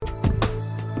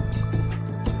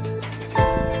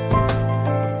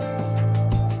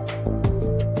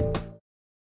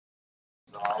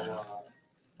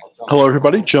Hello,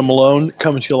 everybody. Jim Malone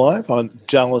coming to you live on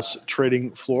Dallas Trading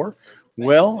Floor.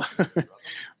 Well,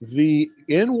 the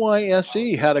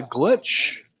NYSE had a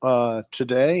glitch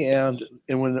today, and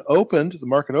when it opened, the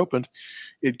market opened,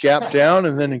 it gapped down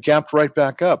and then it gapped right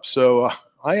back up. So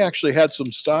I actually had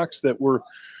some stocks that were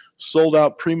sold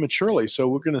out prematurely. So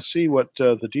we're going to see what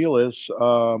the deal is.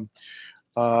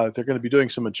 They're going to be doing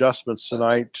some adjustments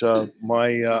tonight.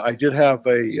 My I did have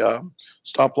a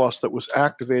stop loss that was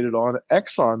activated on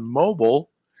Exxon Mobil,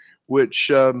 which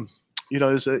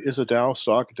is a Dow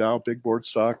stock, Dow big board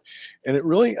stock, and it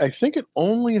really I think it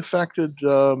only affected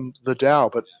the Dow,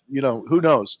 but who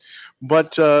knows?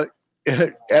 But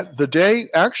at the day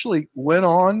actually went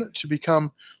on to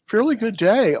become fairly good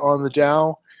day on the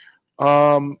Dow.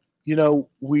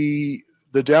 We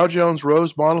the Dow Jones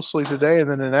rose modestly today, and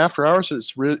then in after hours,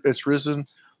 it's risen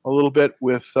a little bit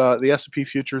with the S&P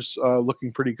futures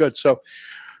looking pretty good. So,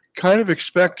 kind of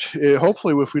expect,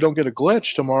 hopefully, if we don't get a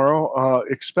glitch tomorrow,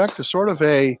 expect a sort of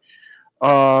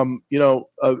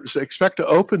expect to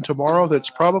open tomorrow. That's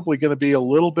probably going to be a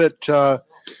little bit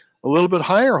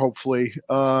higher. Hopefully,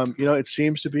 it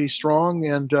seems to be strong,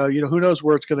 and who knows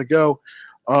where it's going to go.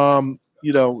 Who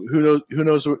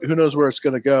knows where it's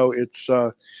going to go. It's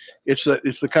the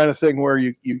kind of thing where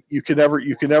you can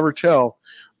never tell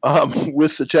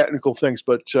with the technical things.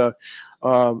 But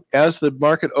as the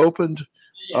market opened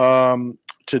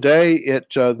today,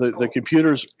 the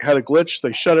computers had a glitch.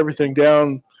 They shut everything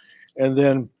down, and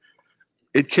then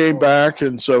it came back,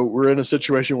 and so we're in a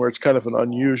situation where it's kind of an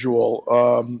unusual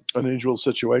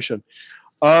situation.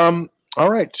 All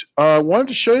right, I wanted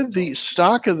to show you the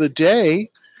stock of the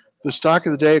day. The stock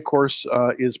of the day, of course,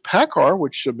 is PACCAR,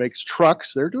 which makes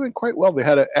trucks. They're doing quite well. They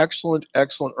had an excellent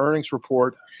earnings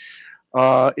report.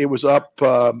 It was up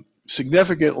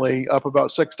significantly, up about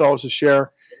 $6 a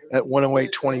share at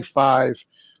 108.25,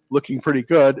 looking pretty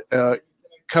good.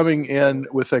 Coming in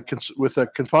with a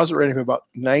composite rating of about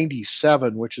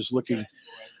 97, which is looking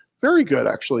very good,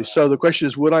 actually. So the question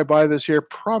is, would I buy this here?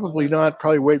 Probably not.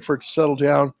 Probably wait for it to settle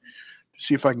down to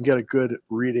see if I can get a good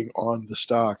reading on the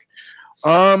stock.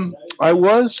 I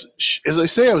was, as I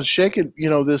say, I was shaking.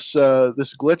 This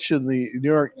glitch in the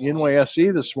New York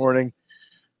NYSE this morning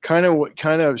kind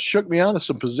of shook me out of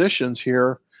some positions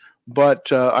here.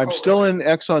 But I'm still in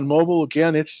ExxonMobil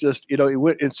again. It's just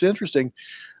it's interesting.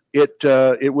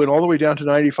 It went all the way down to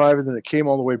 95, and then it came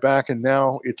all the way back, and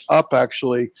now it's up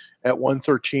actually at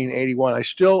 113.81. I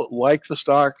still like the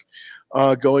stock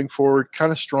going forward,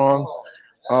 kind of strong.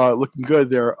 Looking good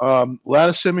there.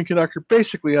 Lattice Semiconductor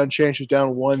basically unchanged, is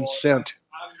down 1 cent.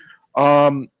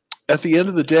 At the end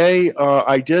of the day,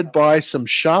 I did buy some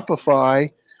Shopify.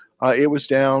 It was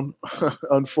down,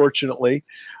 unfortunately,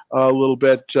 a little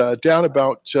bit, down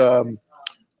about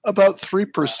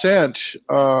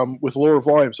 3% with lower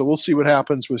volume. So we'll see what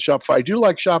happens with Shopify. I do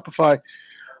like Shopify.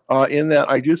 In that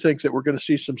I do think that we're going to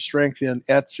see some strength in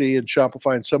Etsy and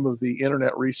Shopify and some of the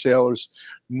internet resellers,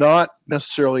 not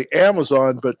necessarily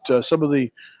Amazon, but some of the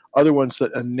other ones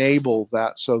that enable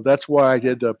that. So that's why I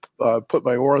did put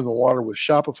my oar in the water with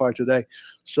Shopify today.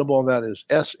 Symbol on that is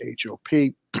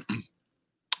SHOP.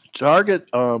 Target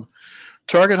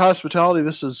Hospitality.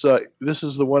 This is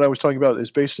the one I was talking about. It's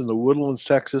based in the Woodlands,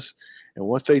 Texas, and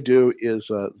what they do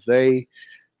is they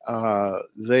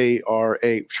are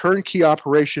a turnkey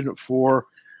operation for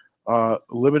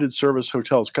limited service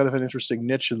hotels. Kind of an interesting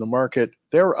niche in the market.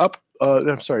 They were up.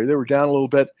 I'm sorry, they were down a little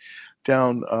bit,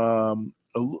 down a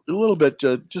little bit,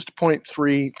 just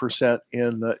 0.3%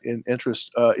 in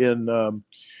interest in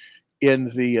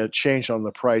the change on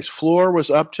the price. Fluor was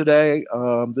up today.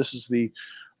 This is the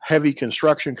heavy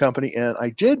construction company, and I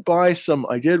did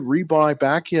rebuy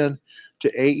back in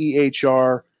to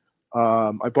AEHR.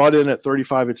 I bought in at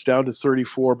 35. It's down to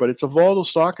 34, but it's a volatile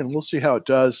stock, and we'll see how it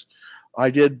does. I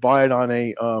did buy it on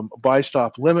a buy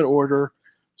stop limit order.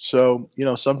 So,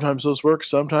 sometimes those work,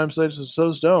 sometimes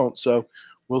those don't. So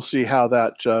we'll see how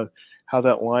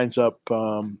that lines up,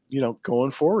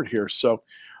 going forward here. So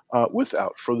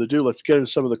without further ado, let's get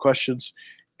into some of the questions.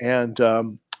 And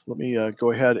let me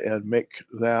go ahead and make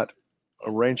that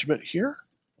arrangement here.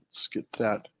 Let's get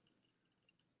that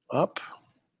up.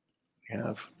 We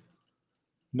have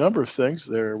number of things.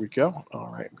 There we go.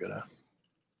 All right, I'm gonna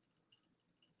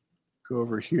go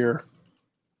over here.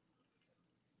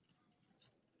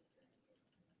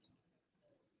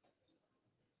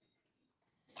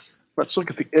 Let's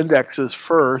look at the indexes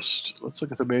first. Let's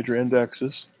look at the major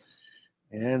indexes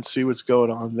and see what's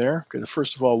going on there. I'm going to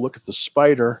first of all look at the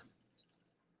spider.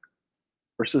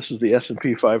 First, this is the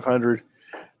S&P 500,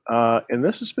 and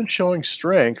this has been showing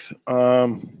strength.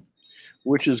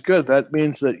 which is good. That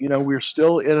means that we're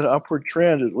still in an upward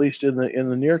trend, at least in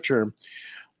the near term.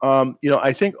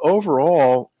 I think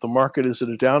overall the market is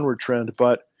in a downward trend,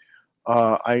 but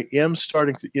I am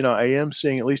starting to, I am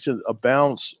seeing at least a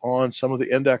bounce on some of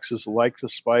the indexes like the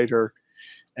spider,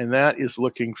 and that is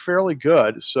looking fairly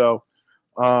good. So,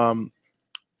 um,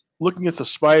 looking at the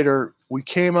spider, we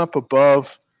came up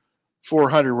above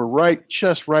 400. We're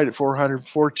just right at 400,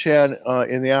 410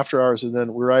 in the after hours, and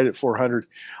then we're right at 400.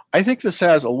 I think this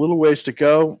has a little ways to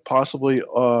go, possibly,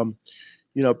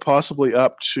 possibly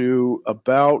up to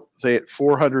about the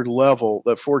 400 level,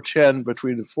 that 410,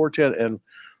 between the 410 and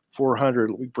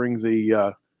 400. Let me bring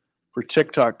for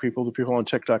TikTok people, the people on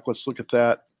TikTok, let's look at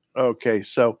that. Okay,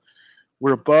 so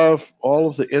we're above all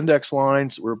of the index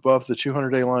lines. We're above the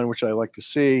 200-day line, which I like to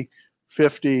see,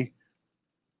 50,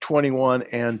 21,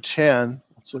 and 10.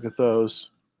 Let's look at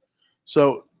those.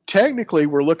 So technically,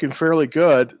 we're looking fairly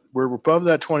good. We're above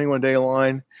that 21-day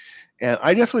line, and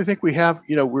I definitely think we have,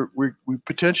 we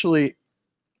potentially,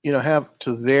 have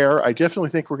to there. I definitely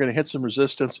think we're going to hit some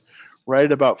resistance right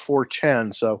at about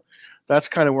 410. So that's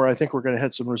kind of where I think we're going to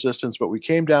hit some resistance. But we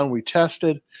came down, we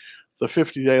tested the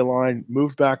 50-day line,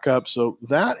 moved back up. So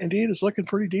that indeed is looking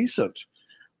pretty decent.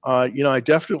 I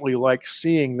definitely like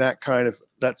seeing that kind of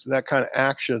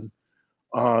action.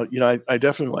 I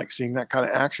definitely like seeing that kind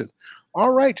of action.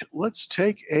 All right, let's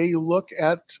take a look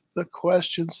at the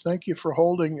questions. Thank you for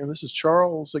holding. And this is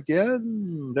Charles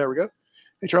again. There we go.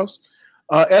 Hey, Charles.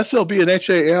 SLB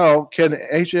and HAL, can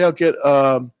HAL get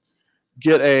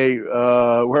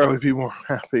a where I would be more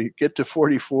happy, get to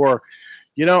 44?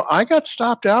 I got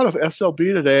stopped out of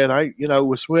SLB today, and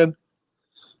was when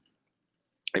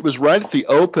it was right at the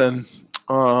open.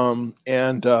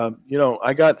 And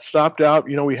I got stopped out.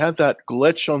 We had that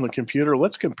glitch on the computer.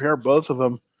 Let's compare both of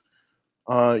them.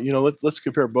 Let's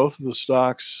compare both of the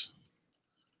stocks.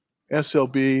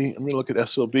 SLB, I'm going to look at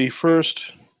SLB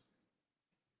first,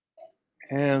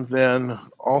 and then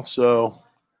also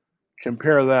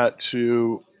compare that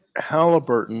to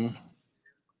Halliburton.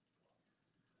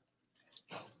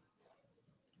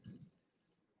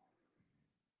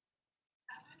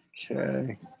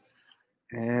 Okay.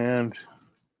 And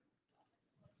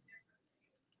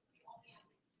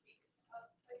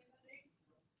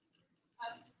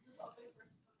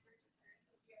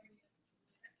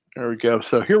there we go.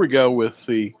 So here we go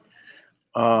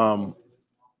um,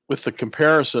 with the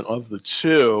comparison of the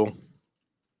two.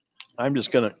 I'm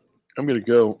gonna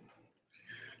go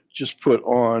just put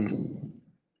on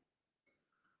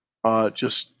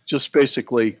just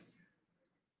basically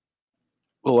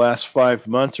the last 5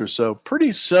 months or so.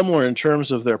 Pretty similar in terms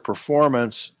of their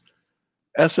performance.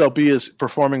 SLB is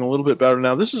performing a little bit better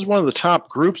now. This is one of the top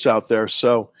groups out there,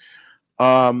 so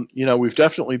we've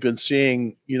definitely been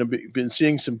seeing been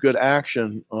seeing some good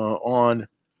action on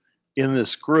in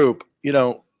this group. I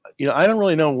don't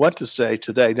really know what to say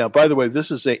today. Now, by the way,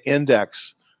 this is a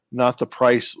index, not the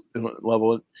price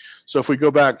level. So if we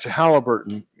go back to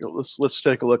Halliburton, let's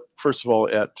take a look first of all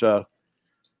at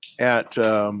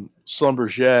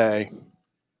Schlumberger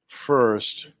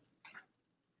first.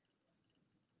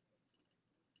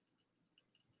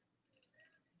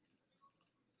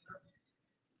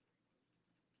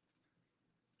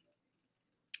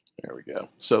 There we go.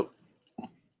 So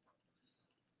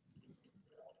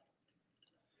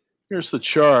here's the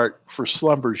chart for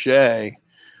Schlumberger.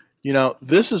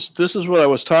 This is what I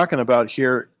was talking about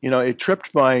here. It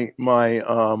tripped my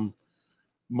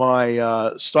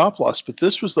stop loss, but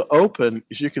this was the open.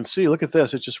 As you can see, look at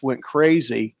this. It just went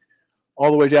crazy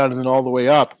all the way down and then all the way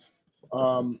up.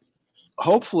 Um,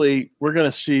 Hopefully, we're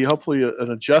going to see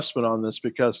an adjustment on this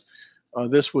because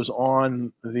this was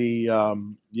on the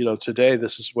today.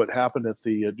 This is what happened at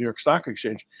the New York Stock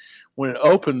Exchange. When it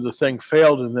opened, the thing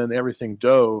failed and then everything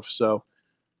dove. So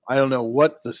I don't know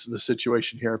what the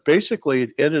situation here. Basically,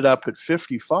 it ended up at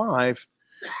 55,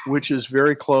 which is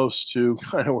very close to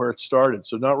kind of where it started.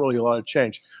 So not really a lot of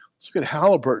change. Let's look at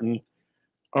Halliburton.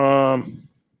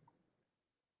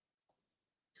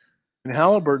 And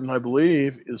Halliburton, I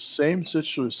believe, is same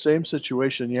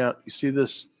situation. Yeah, you see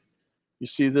this. You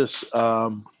see this.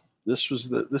 This is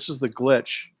the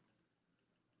glitch.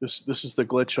 This is the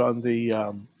glitch on the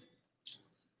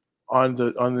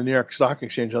New York Stock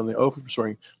Exchange on the open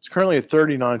morning. It's currently at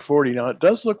 39.40. Now it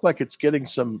does look like it's getting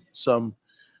some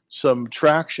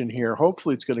traction here.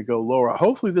 Hopefully it's going to go lower.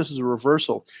 Hopefully this is a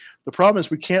reversal. The problem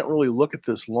is we can't really look at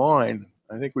this line.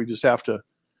 I think we just have to.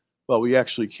 Well, we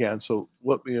actually can. So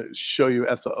let me show you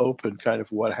at the open kind of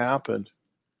what happened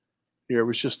here.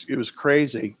 It was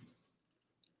crazy.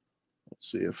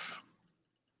 Let's see if.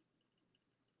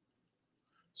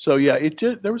 So yeah, it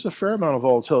did. There was a fair amount of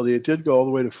volatility. It did go all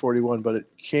the way to 41, but it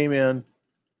came in,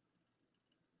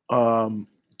 um,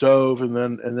 dove, and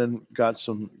then got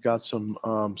some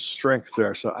strength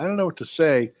there. So I don't know what to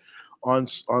say on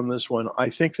this one. I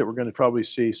think that we're going to probably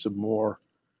see some more.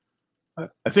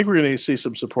 I think we're going to see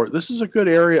some support. This is a good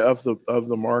area of the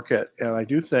market, and I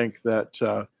do think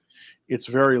that it's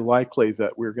very likely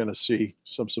that we're going to see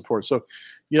some support. So,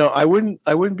 I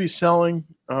wouldn't be selling.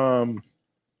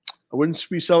 I wouldn't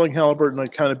be selling Halliburton.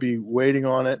 I'd kind of be waiting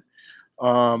on it.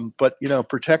 But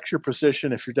protect your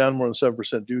position. If you're down more than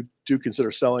 7%, do consider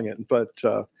selling it. But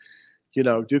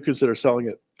do consider selling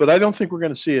it. But I don't think we're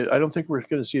going to see it. I don't think we're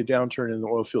going to see a downturn in the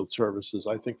oil field services.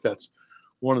 I think that's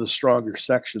one of the stronger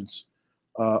sections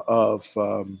of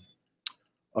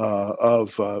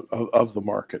of the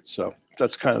market. So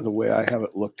that's kind of the way I have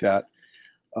it looked at.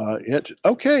 It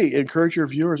okay. Encourage your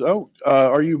viewers. Oh,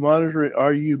 are you monitoring?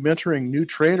 Are you mentoring new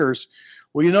traders?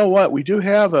 Well, you know what? We do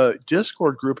have a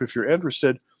Discord group if you're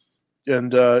interested,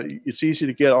 and it's easy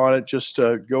to get on it. Just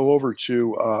go over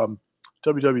to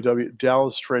www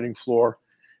Dallas Trading Floor,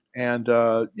 and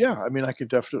yeah, I mean, I could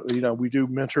definitely, we do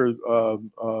mentor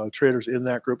traders in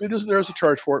that group. There's a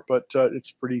charge for it, but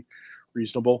it's pretty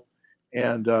reasonable,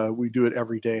 and we do it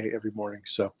every day, every morning.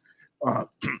 So. Uh,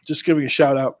 just giving a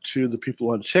shout out to the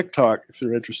people on TikTok if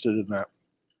they're interested in that.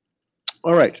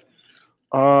 All right.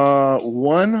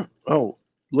 Oh,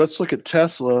 let's look at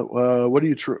Tesla. What do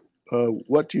you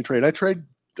trade? I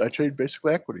trade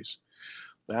basically equities.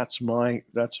 That's my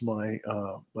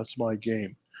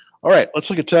game. All right,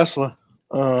 let's look at Tesla.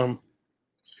 Um,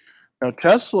 Now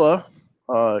Tesla,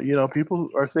 people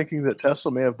are thinking that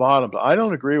Tesla may have bottomed. I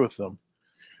don't agree with them.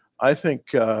 I think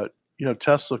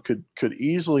Tesla could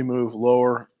easily move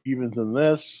lower even than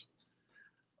this.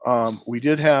 We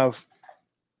did have,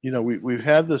 we've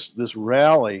had this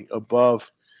rally above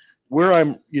where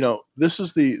I'm. This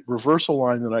is the reversal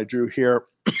line that I drew here.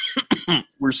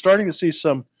 We're starting to see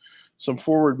some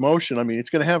forward motion. I mean,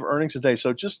 it's going to have earnings today,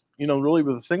 so just really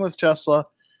with the thing with Tesla,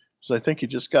 is I think you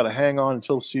just got to hang on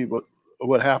until see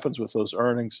what happens with those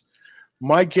earnings.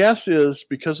 My guess is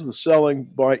because of the selling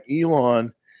by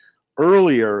Elon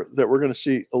earlier that we're going to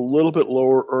see a little bit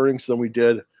lower earnings than we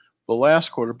did the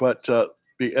last quarter. But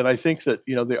and I think that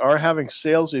they are having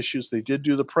sales issues. They did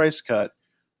do the price cut,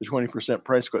 the 20%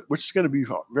 price cut, which is going to be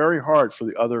very hard for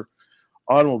the other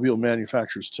automobile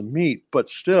manufacturers to meet. But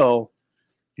still,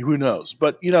 who knows?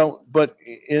 But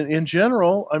in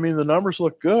general, I mean, the numbers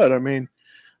look good. I mean,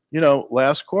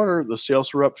 last quarter the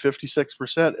sales were up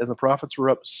 56% and the profits were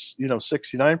up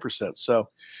 69%. So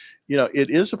it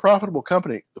is a profitable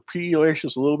company. The PE ratio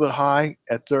is a little bit high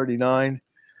at 39,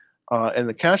 and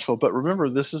the cash flow. But remember,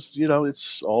 this is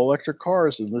it's all electric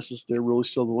cars, and they're really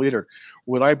still the leader.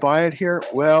 Would I buy it here?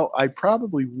 Well, I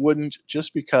probably wouldn't,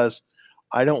 just because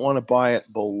I don't want to buy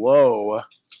it below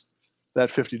that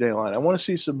 50-day line. I want to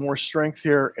see some more strength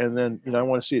here, and then I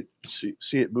want to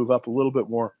see it move up a little bit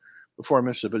more before I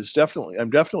miss it. But I'm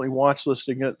definitely watch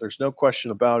listing it. There's no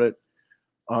question about it.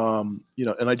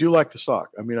 And I do like the stock.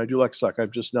 I mean, I do like the stock.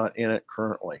 I'm just not in it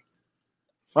currently.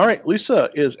 All right, Lisa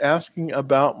is asking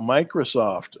about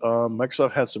Microsoft.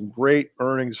 Microsoft had some great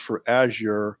earnings for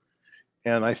Azure,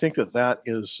 and I think that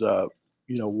is,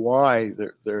 why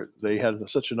they had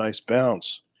such a nice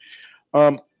bounce.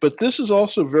 But this is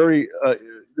also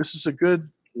this is a good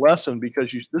lesson,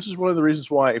 because this is one of the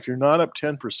reasons why, if you're not up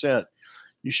 10%,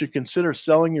 you should consider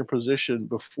selling your position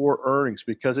before earnings,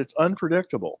 because it's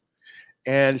unpredictable.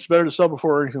 And it's better to sell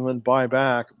before earnings and then buy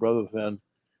back rather than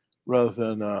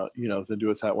than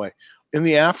do it that way. In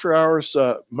the after hours,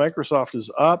 Microsoft is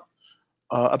up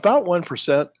about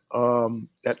 1%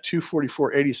 at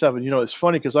 244.87. It's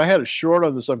funny because I had a short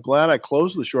on this. I'm glad I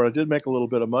closed the short. I did make a little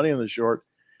bit of money on the short.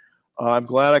 I'm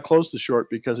glad I closed the short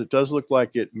because it does look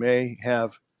like it may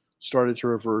have started to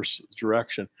reverse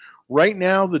direction. Right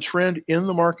now, the trend in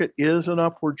the market is an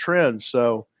upward trend.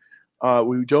 So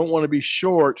we don't want to be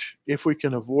short if we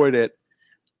can avoid it.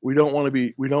 We don't want to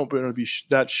be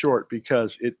that short,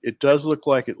 because it does look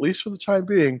like, at least for the time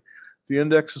being, the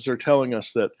indexes are telling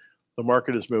us that the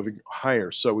market is moving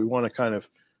higher. So we want to kind of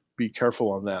be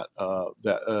careful on that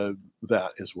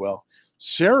as well.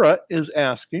 Sarah is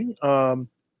asking, you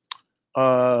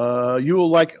will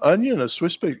like Onion, a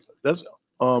Swiss bank. That's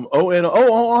on.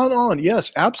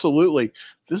 Yes, absolutely.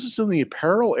 This is in the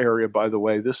apparel area, by the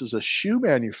way. This is a shoe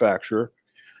manufacturer.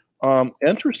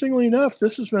 Interestingly enough,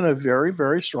 this has been a very,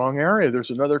 very strong area.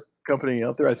 There's another company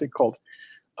out there, I think,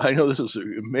 I know this is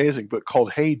amazing, but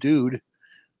called Hey Dude.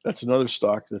 That's another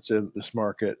stock that's in this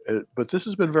market. But this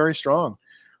has been very strong.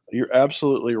 You're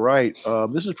absolutely right.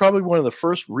 This is probably one of the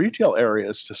first retail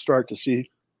areas to start to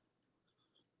see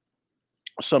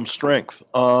some strength.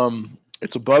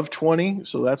 It's above 20,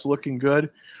 so that's looking good.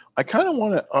 I kind of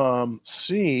want to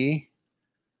see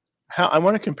how I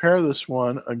want to compare this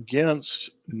one against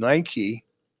Nike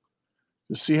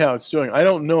to see how it's doing. I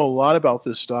don't know a lot about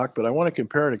this stock, but I want to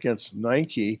compare it against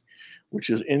Nike, which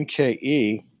is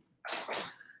NKE,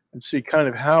 and see kind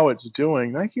of how it's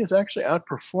doing. Nike is actually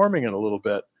outperforming it a little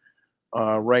bit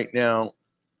right now,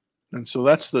 and so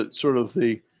that's the sort of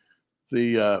the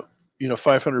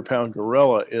 500-pound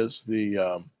gorilla is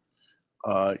the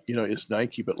is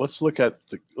Nike. But let's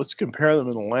compare them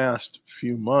in the last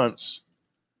few months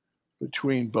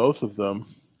between both of them.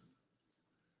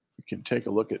 We can take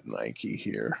a look at Nike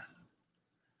here,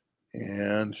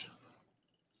 and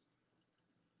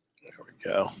there we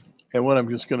go. And what I'm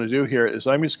just going to do here is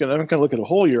I'm not going to look at a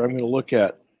whole year. I'm going to look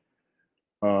at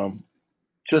um,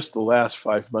 just the last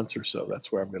 5 months or so.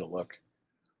 That's where I'm going to look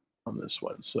on this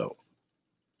one. So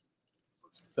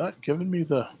it's not giving me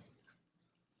the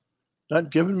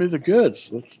goods.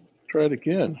 Let's try it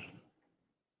again.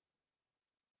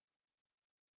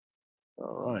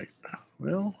 All right.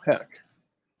 Well, heck.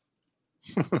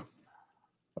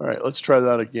 All right, let's try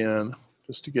that again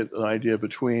just to get an idea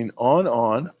between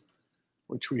on,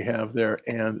 which we have there,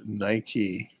 and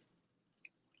Nike.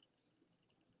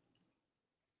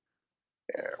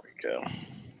 There we go.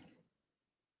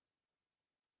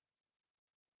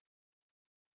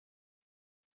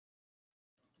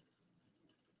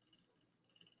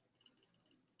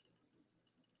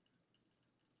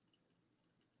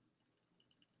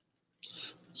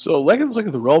 So let's look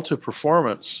at the relative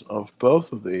performance of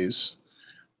both of these,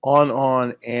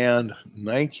 on and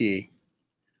Nike,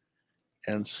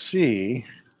 and see.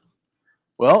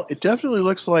 Well, it definitely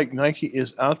looks like Nike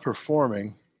is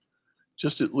outperforming,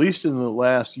 just at least in the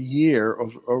last year,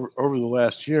 over the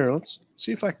last year. Let's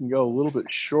see if I can go a little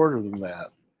bit shorter than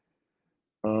that.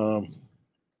 Um,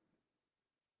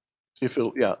 See if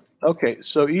it'll, yeah. Okay,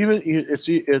 so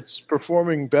it's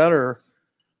performing better.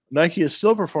 Nike is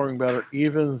still performing better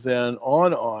even than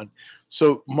on.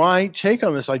 So my take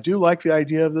on this, I do like the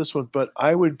idea of this one, but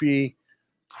I would be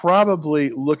probably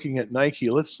looking at Nike.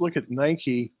 Let's look at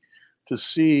Nike to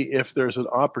see if there's an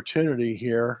opportunity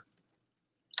here.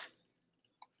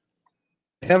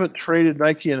 I haven't traded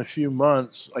Nike in a few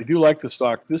months. I do like the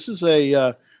stock. This is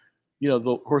of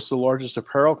course, the largest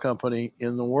apparel company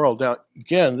in the world. Now,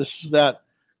 again, this is that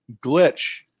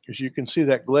glitch, as you can see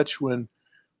that glitch when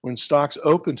stocks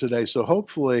open today. So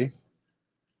hopefully,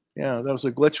 yeah, that was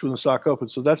a glitch when the stock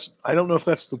opened. So I don't know if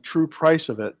that's the true price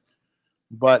of it,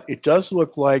 but it does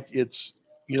look like this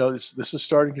is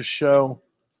starting to show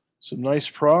some nice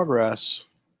progress.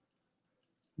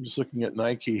 I'm just looking at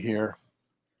Nike here,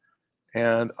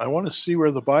 and I want to see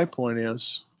where the buy point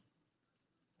is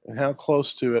and how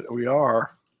close to it we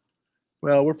are.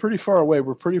 Well, we're pretty far away.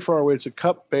 We're pretty far away. It's a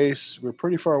cup base. We're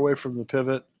pretty far away from the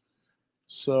pivot.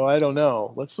 So I don't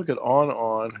know. Let's look at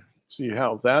on, see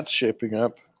how that's shaping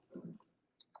up.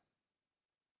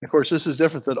 Of course, this is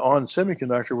different than on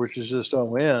semiconductor, which is just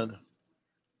ON.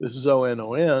 This is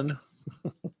ON.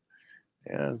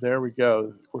 And there we go.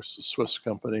 Of course, the Swiss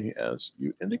company, as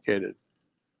you indicated.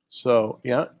 So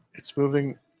yeah, it's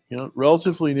moving.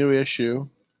 Relatively new issue.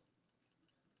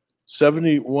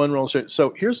 71 relative.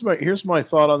 So here's my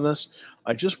thought on this.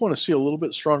 I just want to see a little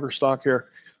bit stronger stock here.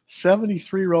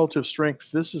 73 relative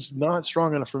strength. This is not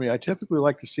strong enough for me. I typically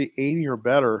like to see 80 or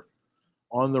better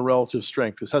on the relative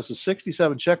strength. This has a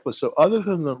 67 checklist. So other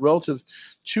than the relative,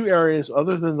 two areas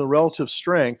other than the relative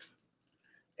strength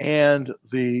and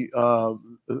the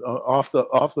off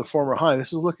the former high, this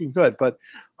is looking good. But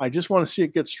I just want to see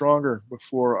it get stronger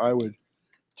before I would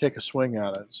take a swing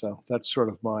at it. So that's sort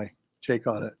of my take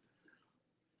on it.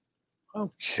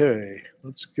 Okay,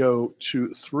 let's go to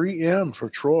 3M for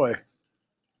Troy.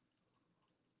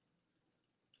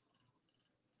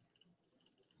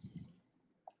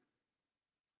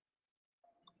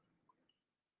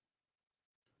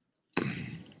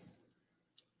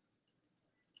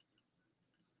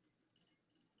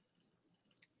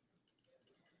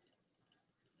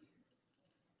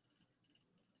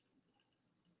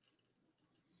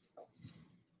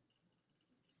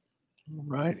 All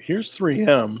right, here's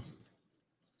 3M.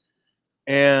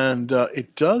 And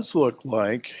it does look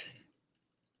like,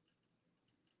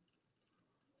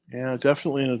 yeah,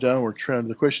 definitely in a downward trend.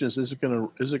 The question is it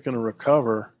gonna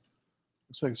recover?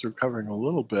 Looks like it's recovering a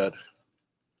little bit.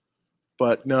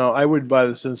 But no, I would buy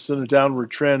this. It's in a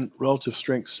downward trend, relative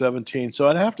strength 17. So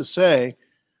I'd have to say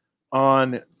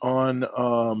I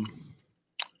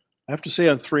have to say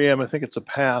on 3M, I think it's a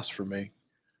pass for me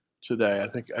today.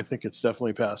 I think it's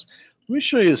definitely a pass. Let me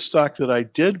show you a stock that I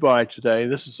did buy today.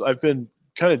 I've been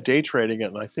kind of day trading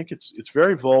it, and I think it's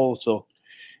very volatile.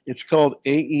 It's called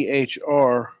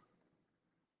AEHR,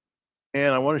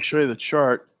 and I want to show you the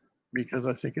chart because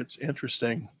I think it's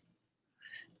interesting.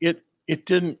 It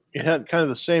had kind of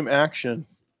the same action.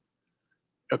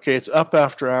 Okay, it's up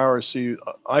after hours. So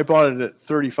I bought it at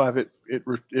 35. It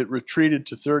retreated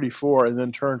to 34 and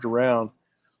then turned around.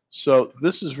 So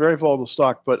this is very volatile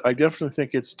stock, but I definitely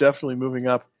think it's definitely moving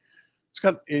up. It's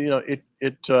got it's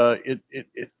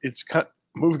cut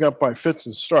moving up by fits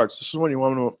and starts. This is when you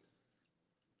want to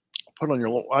put on your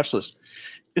watch list.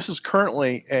 This is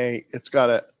currently it's got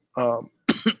a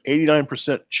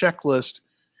 89% checklist.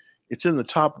 It's in the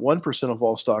top 1% of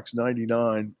all stocks,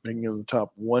 99, making it in the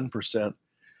top 1%.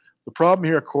 The problem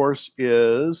here, of course,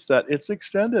 is that it's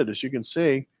extended. As you can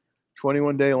see,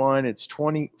 21-day line, it's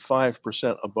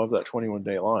 25% above that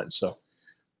 21-day line. So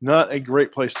not a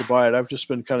great place to buy it. I've just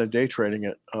been kind of day trading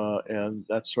it, and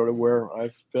that's sort of where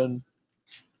I've been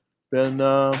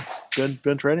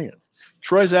trading it.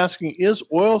 Troy's asking, is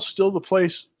oil still the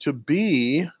place to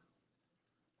be?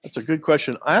 That's a good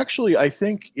question. I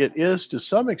think it is to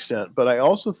some extent, but I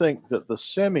also think that the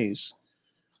semis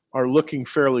are looking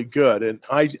fairly good. And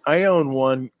I own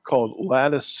one called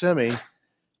Lattice Semi,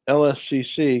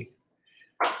 LSCC.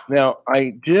 Now,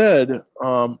 I did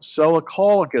sell a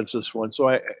call against this one. So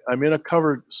I'm in a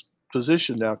covered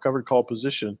position now, covered call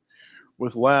position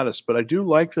with Lattice. But I do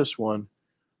like this one.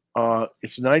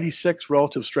 It's 96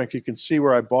 relative strength. You can see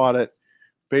where I bought it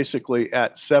basically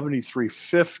at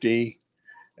 73.50.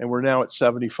 And we're now at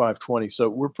 75.20. So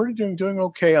we're doing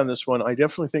okay on this one. I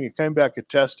definitely think it came back, it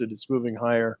tested, it's moving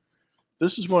higher.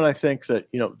 This is one I think that,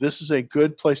 this is a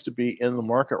good place to be in the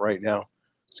market right now.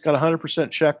 It's got a 100%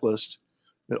 checklist.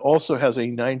 It also has a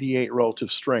 98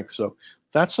 relative strength. So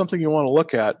that's something you want to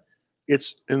look at.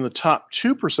 It's in the top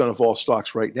 2% of all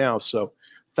stocks right now. So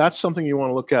that's something you want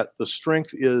to look at. The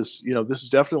strength is, this is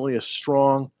definitely a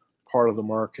strong part of the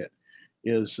market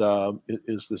is the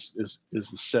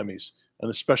semis,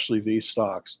 and especially these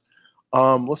stocks.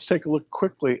 Let's take a look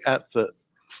quickly at the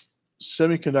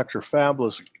semiconductor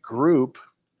fabless group.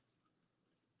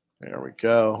 There we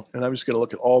go. And I'm just going to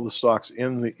look at all the stocks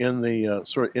in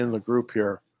the group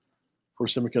here for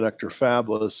semiconductor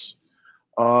fabless.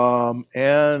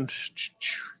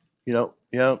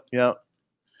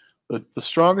 The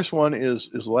strongest one is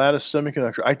Lattice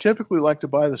Semiconductor. I typically like to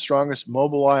buy the strongest.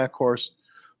 Mobileye, of course.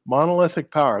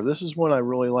 Monolithic Power. This is one I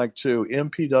really like too.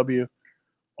 MPW.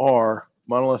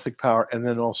 Monolithic Power, and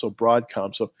then also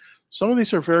Broadcom. So some of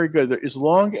these are very good. As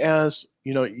long as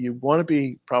you want to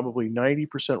be probably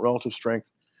 90% relative strength,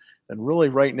 and really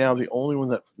right now the only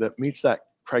one that meets that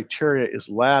criteria is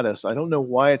Lattice. I don't know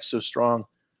why it's so strong,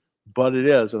 but it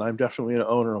is, and I'm definitely an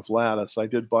owner of Lattice. I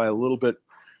did buy a little bit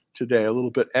today, a little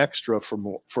bit extra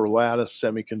for Lattice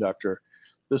Semiconductor.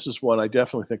 This is one I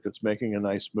definitely think that's making a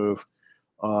nice move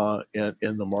in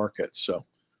the market. So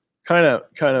kind of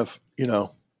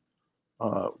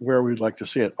where we'd like to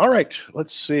see it. All right,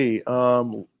 let's see.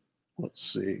 Here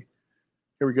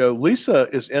we go. Lisa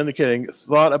is indicating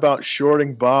thought about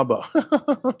shorting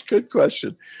BABA. Good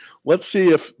question. Let's see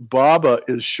if BABA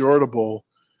is shortable.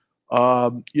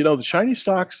 The Chinese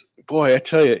stocks, boy, I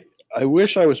tell you, I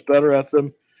wish I was better at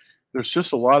them. There's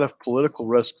just a lot of political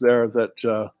risk there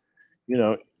that,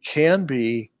 can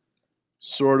be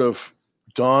sort of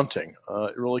daunting.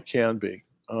 It really can be.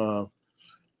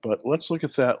 But let's look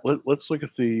at that. Let's look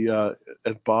at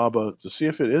at BABA to see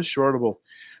if it is shortable.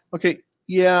 Okay,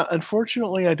 yeah.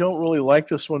 Unfortunately, I don't really like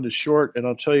this one to short, and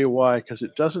I'll tell you why. Because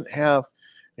it doesn't have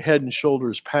a head and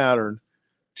shoulders pattern.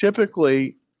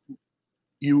 Typically,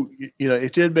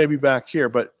 it did maybe back here,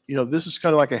 but this is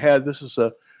kind of like a head. This is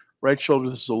a right shoulder.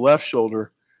 This is a left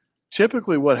shoulder.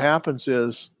 Typically, what happens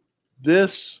is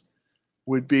this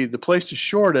would be the place to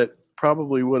short it.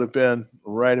 Probably would have been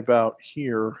right about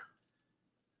here.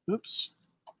 Oops.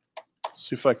 Let's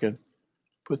see if I can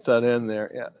put that in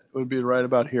there. Yeah, it would be right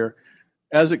about here.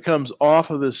 As it comes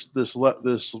off of this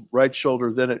right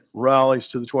shoulder, then it rallies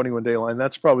to the 21-day line.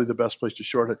 That's probably the best place to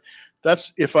short it.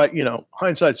 That's if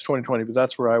hindsight's 2020, but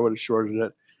that's where I would have shorted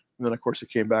it. And then of course it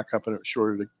came back up and it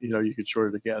shorted it. You could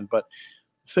short it again. But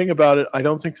the thing about it, I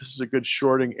don't think this is a good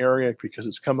shorting area because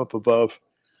it's come up above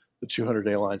the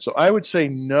 200-day line. So I would say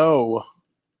no.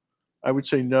 I would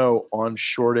say no on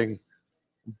shorting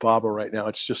BABA right now.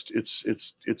 It's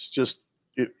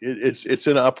in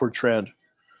an upward trend.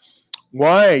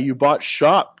 Why you bought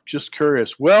Shop? Just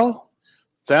curious. Well,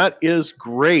 that is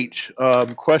great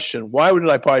question. Why did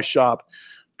I buy Shop?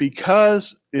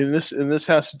 Because this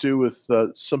has to do with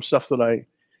some stuff that I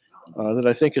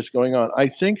think is going on. I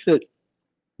think that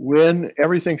when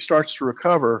everything starts to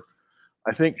recover,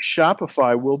 I think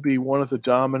Shopify will be one of the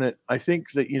dominant. I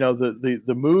think that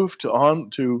the move to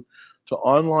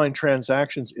online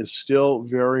transactions is still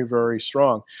very, very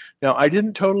strong. Now, I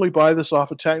didn't totally buy this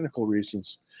off of technical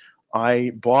reasons.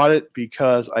 I bought it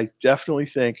because I definitely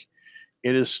think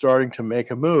it is starting to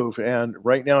make a move. And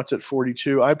right now it's at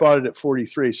 42. I bought it at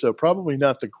 43, so probably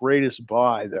not the greatest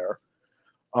buy there.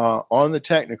 On the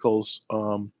technicals,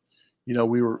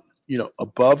 we were,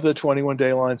 above the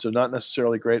 21-day line, so not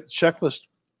necessarily great. The checklist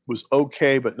was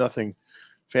okay, but nothing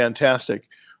fantastic.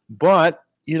 But,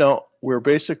 we're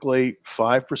basically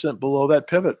 5% below that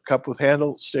pivot, cup with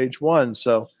handle, stage one.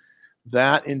 So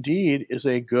that indeed is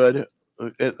a good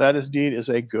that indeed is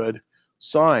a good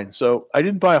sign. So I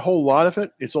didn't buy a whole lot of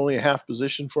it. It's only a half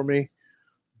position for me,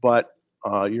 but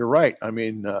you're right. I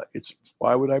mean, it's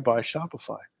why would I buy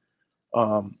Shopify?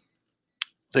 Um,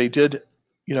 they did,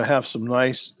 have some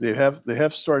nice. They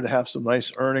have started to have some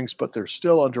nice earnings, but they're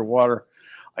still underwater.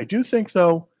 I do think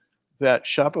though that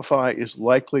Shopify is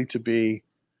likely to be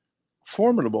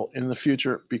formidable in the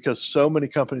future because so many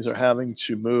companies are having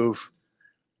to move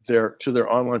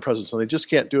their online presence, and they just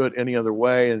can't do it any other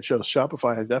way. And so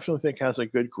Shopify, I definitely think, has a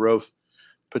good growth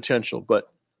potential.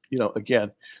 But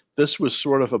again, this was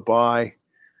sort of a buy,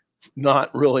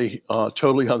 not really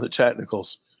totally on the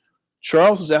technicals.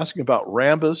 Charles is asking about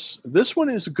Rambus. This one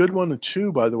is a good one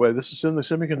too, by the way. This is in the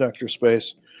semiconductor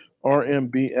space,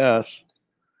 RMBS,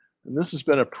 and this has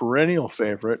been a perennial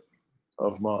favorite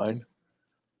of mine.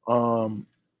 Um,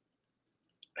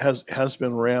 has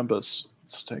been Rambus.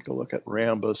 Let's take a look at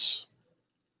Rambus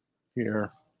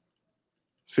here.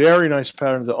 Very nice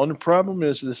pattern. The only problem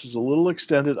is this is a little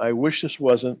extended. I wish this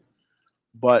wasn't,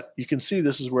 but you can see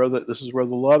this is where the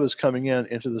love is coming in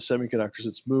into the semiconductors.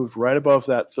 It's moved right above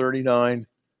that 39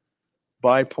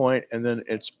 buy point, and then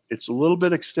it's a little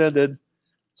bit extended.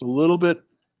 It's a little bit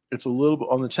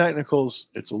on the technicals.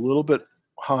 It's a little bit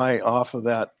high off of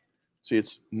that. See,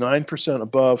 it's 9%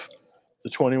 above the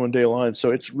 21-day line, so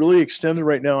it's really extended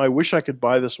right now. I wish I could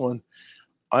buy this one.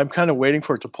 I'm kind of waiting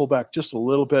for it to pull back just a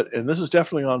little bit, and this is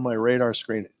definitely on my radar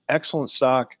screen. Excellent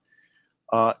stock,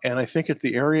 and I think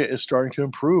the area is starting to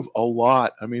improve a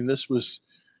lot. I mean, this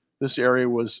area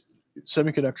was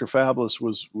semiconductor fabless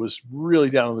was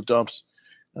really down in the dumps,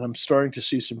 and I'm starting to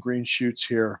see some green shoots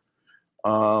here.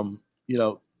 Um, you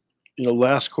know,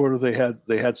 last quarter they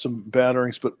had some bad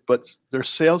earnings, but their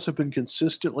sales have been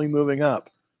consistently moving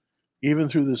up even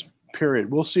through this period.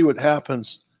 We'll see what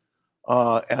happens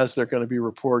as they're going to be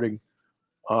reporting.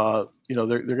 They're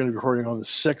going to be reporting on the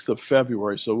 6th of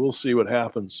February, so we'll see what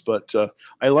happens. But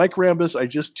I like Rambus. I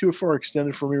just too far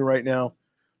extended for me right now.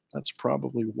 That's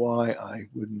probably why I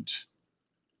wouldn't.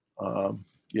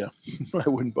 Yeah, I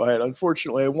wouldn't buy it.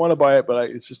 Unfortunately, I want to buy it, but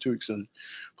it's just too extended.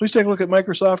 Please take a look at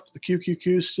Microsoft. The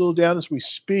QQQ is still down as we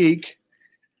speak.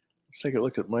 Let's take a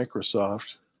look at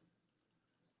Microsoft.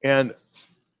 And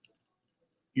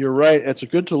you're right. It's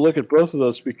good to look at both of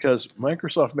those because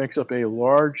Microsoft makes up a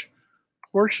large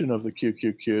portion of the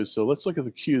QQQ. So let's look at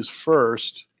the Qs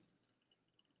first.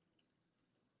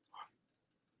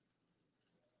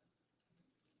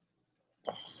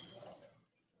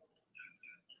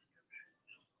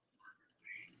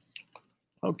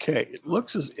 Okay, it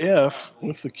looks as if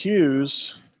with the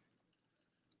Qs,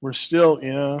 we're still,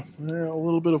 a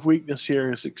little bit of weakness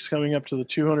here as it's coming up to the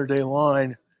 200-day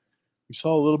line. We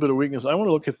saw a little bit of weakness. I want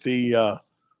to look at the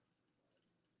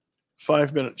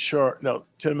 5-minute chart, no,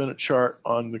 10-minute chart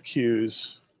on the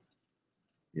Qs.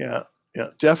 Yeah,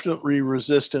 definitely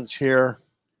resistance here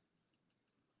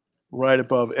right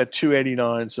above at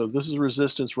 289. So this is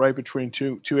resistance right between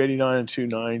 289 and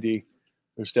 290.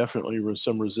 There's definitely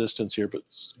some resistance here, but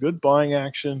good buying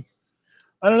action.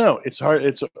 I don't know. It's hard.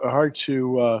 It's hard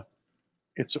to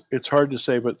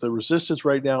say, but the resistance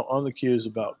right now on the Q is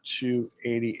about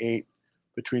 288,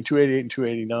 between 288 and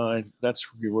 289. That's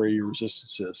where your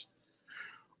resistance is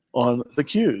on the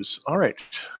Qs. All right,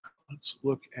 let's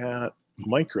look at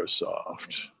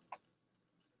Microsoft.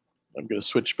 I'm going to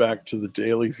switch back to the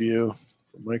daily view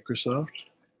for Microsoft.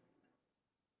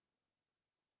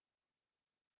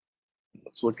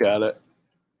 Let's look at it.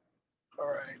 All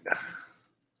right.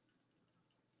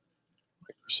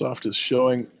 Microsoft is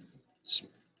showing,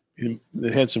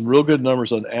 they had some real good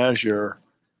numbers on Azure,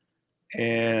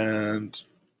 and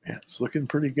it's looking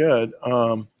pretty good.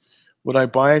 Would I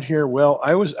buy it here? Well,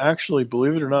 I was actually,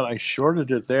 believe it or not, I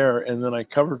shorted it there, and then I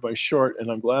covered my short,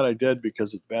 and I'm glad I did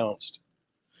because it bounced.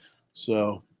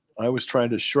 So I was trying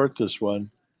to short this one,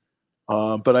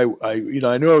 but I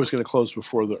knew I was going to close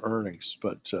before the earnings.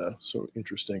 But so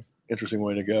interesting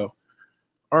way to go.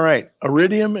 All right,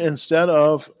 Iridium instead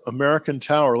of American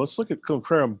Tower. Let's look at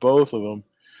compare them both of them.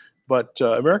 but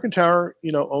American Tower,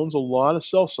 owns a lot of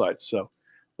cell sites. So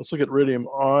let's look at Iridium,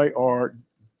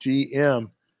 IRDM.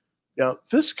 Now,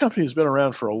 this company has been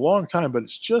around for a long time, but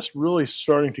it's just really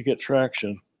starting to get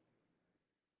traction.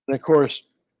 And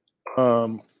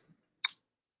um,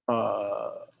 uh,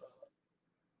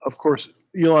 of course,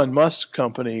 Elon Musk's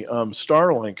company,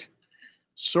 Starlink,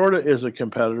 sort of is a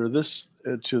competitor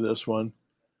to this one.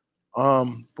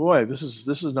 Boy, this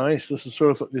is nice. This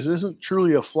isn't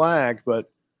truly a flag, but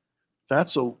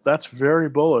that's very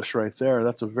bullish right there.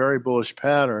 That's a very bullish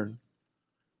pattern.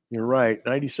 You're right.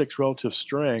 96 relative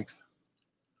strength,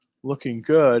 looking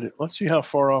good. Let's see how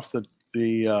far off the.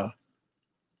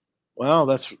 Wow,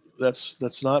 that's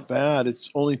not bad. It's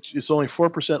only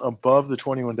 4% above the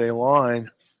 21-day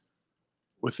line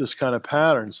with this kind of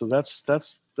pattern. So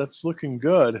that's looking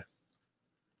good.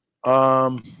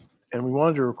 Um, and we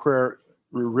wanted to require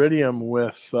Iridium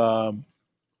with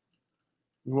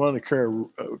we wanted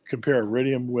to compare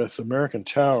Iridium with American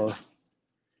Tower.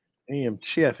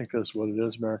 AMT, I think that's what it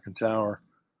is, American Tower.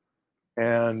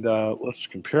 And let's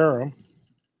compare them.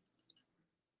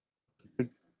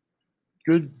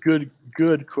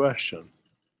 Good question.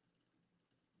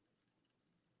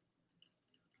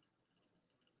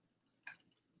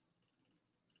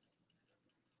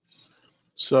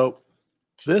 So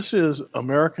this is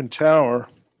American Tower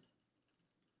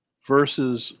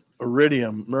versus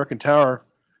Iridium. American Tower,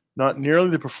 not nearly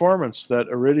the performance that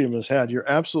Iridium has had. You're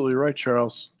absolutely right,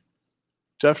 Charles.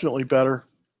 Definitely better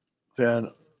than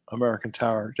American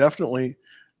Tower. Definitely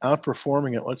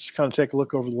outperforming it. Let's kind of take a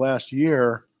look over the last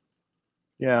year.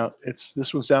 Yeah,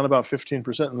 this one's down about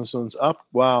 15%, and this one's up,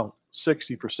 wow,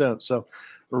 60%. So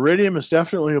Iridium is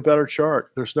definitely a better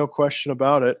chart. There's no question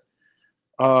about it.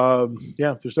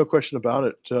 Yeah, there's no question about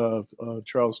it,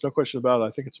 Charles. No question about it.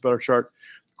 I think it's a better chart.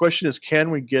 The question is,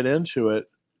 can we get into it?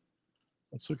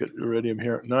 Let's look at Iridium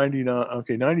here. 99.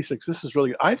 Okay, 96. This is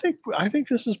really. I think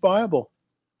this is viable.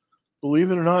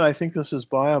 Believe it or not, I think this is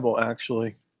viable.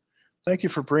 Actually, thank you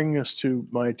for bringing this to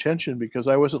my attention because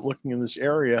I wasn't looking in this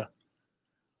area.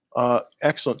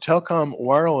 Excellent. Telecom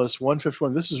wireless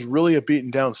 151. This is really a beaten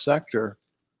down sector.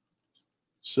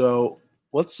 So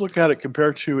let's look at it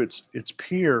compared to its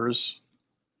peers.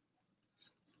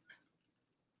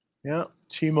 Yeah,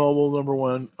 T-Mobile number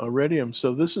one, Iridium.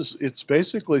 So it's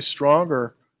basically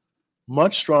stronger,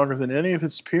 much stronger than any of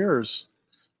its peers.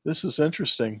 This is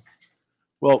interesting.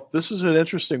 Well, this is an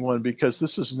interesting one because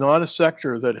this is not a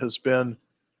sector that has been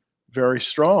very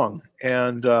strong,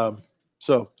 and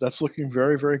so that's looking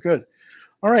very, very good.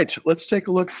 All right, let's take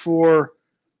a look for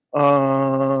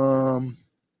um,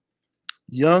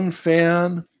 Young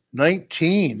Fan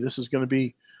 19. This is going to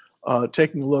be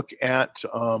taking a look at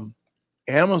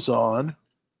Amazon.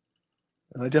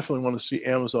 And I definitely want to see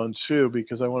Amazon too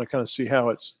because I want to kind of see how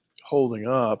it's holding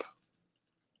up.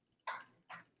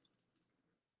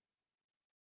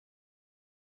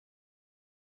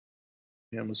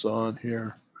 Amazon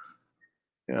here.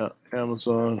 Yeah,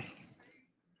 Amazon.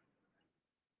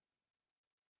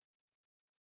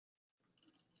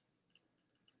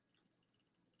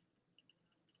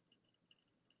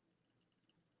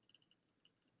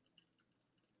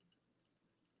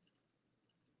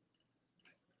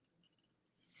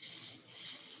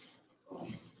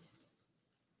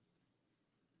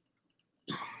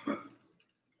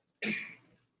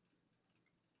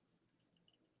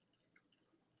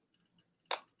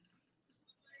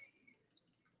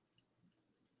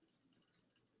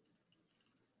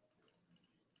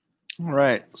 All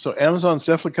right. So Amazon's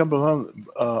definitely come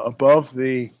above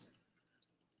the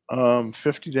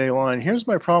 50-day line. Here's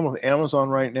my problem with Amazon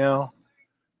right now.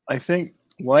 I think,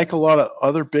 like a lot of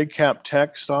other big cap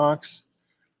tech stocks,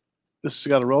 this has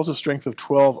got a relative strength of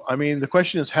 12. I mean, the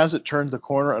question is, has it turned the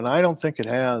corner? And I don't think it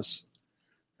has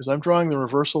because I'm drawing the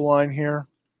reversal line here.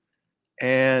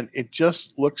 And it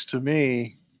just looks to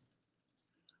me,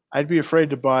 I'd be afraid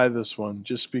to buy this one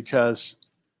just because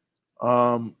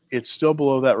it's still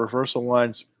below that reversal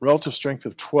line's relative strength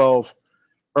of 12.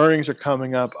 Earnings are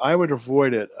coming up. I would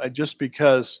avoid it just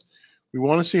because we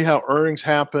want to see how earnings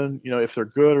happen, if they're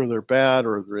good or they're bad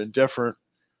or they're indifferent.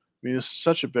 I mean, this is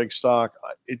such a big stock.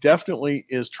 It definitely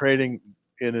is trading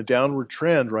in a downward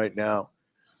trend right now.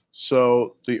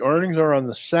 So the earnings are on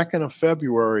the 2nd of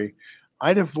February.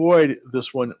 I'd avoid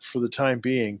this one for the time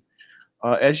being.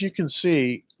 As you can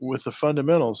see with the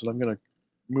fundamentals, and I'm going to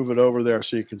move it over there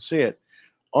so you can see it.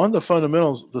 On the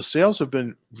fundamentals, the sales have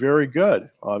been very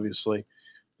good, obviously.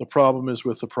 The problem is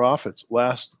with the profits.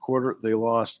 Last quarter, they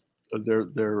lost their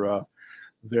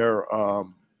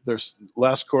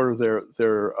last quarter.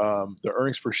 Their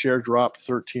earnings per share dropped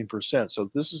 13%.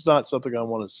 So this is not something I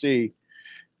want to see.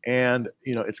 and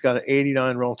it's got an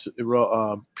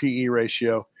 89 PE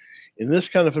ratio. In this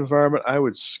kind of environment, I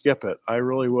would skip it. I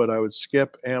really would. I would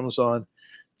skip Amazon.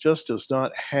 Just does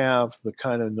not have the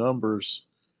kind of numbers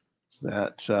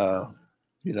that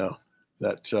you know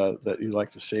that you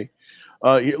like to see.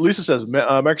 Lisa says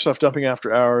Microsoft dumping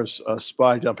after hours,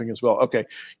 SPY dumping as well. Okay,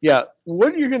 yeah.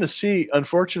 What you're going to see,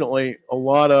 unfortunately, a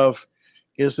lot of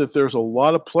is that there's a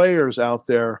lot of players out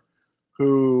there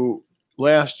who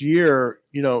last year,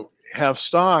 have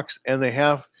stocks and they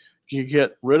have you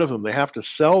get rid of them. They have to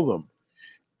sell them,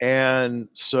 and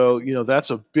so that's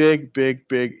a big, big,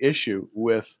 big issue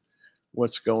with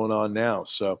what's going on now.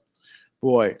 So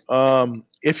boy,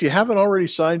 if you haven't already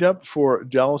signed up for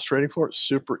Dallas Trading Floor, it's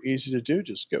super easy to do.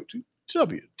 Just go to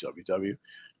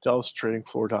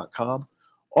www.dallastradingfloor.com.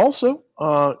 Also,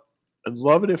 I'd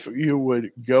love it if you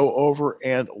would go over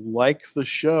and like the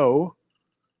show.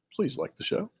 Please like the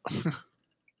show.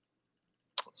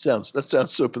 That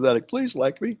sounds so pathetic. Please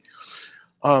like me.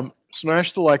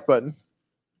 Smash the like button.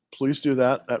 Please do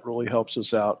that. That really helps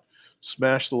us out.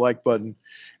 Smash the like button.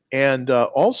 And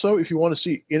also, if you want to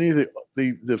see any of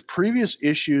the previous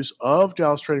issues of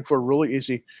Dallas Trading Floor, really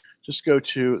easy. Just go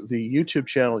to the YouTube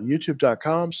channel,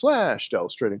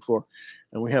 youtube.com/Dallas Trading Floor,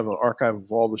 and we have an archive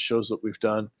of all the shows that we've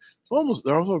done.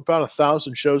 There are about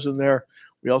 1,000 shows in there.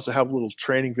 We also have little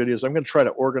training videos. I'm going to try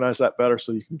to organize that better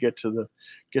so you can get to the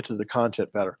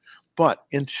content better. But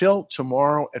until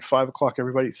tomorrow at 5 o'clock,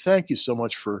 everybody, thank you so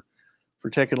much for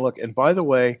taking a look. And by the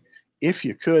way, if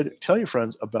you could tell your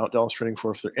friends about Dallas Trading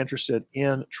Floor if they're interested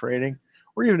in trading,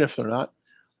 or even if they're not,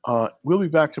 we'll be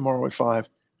back tomorrow at 5.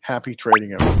 Happy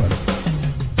trading, everybody.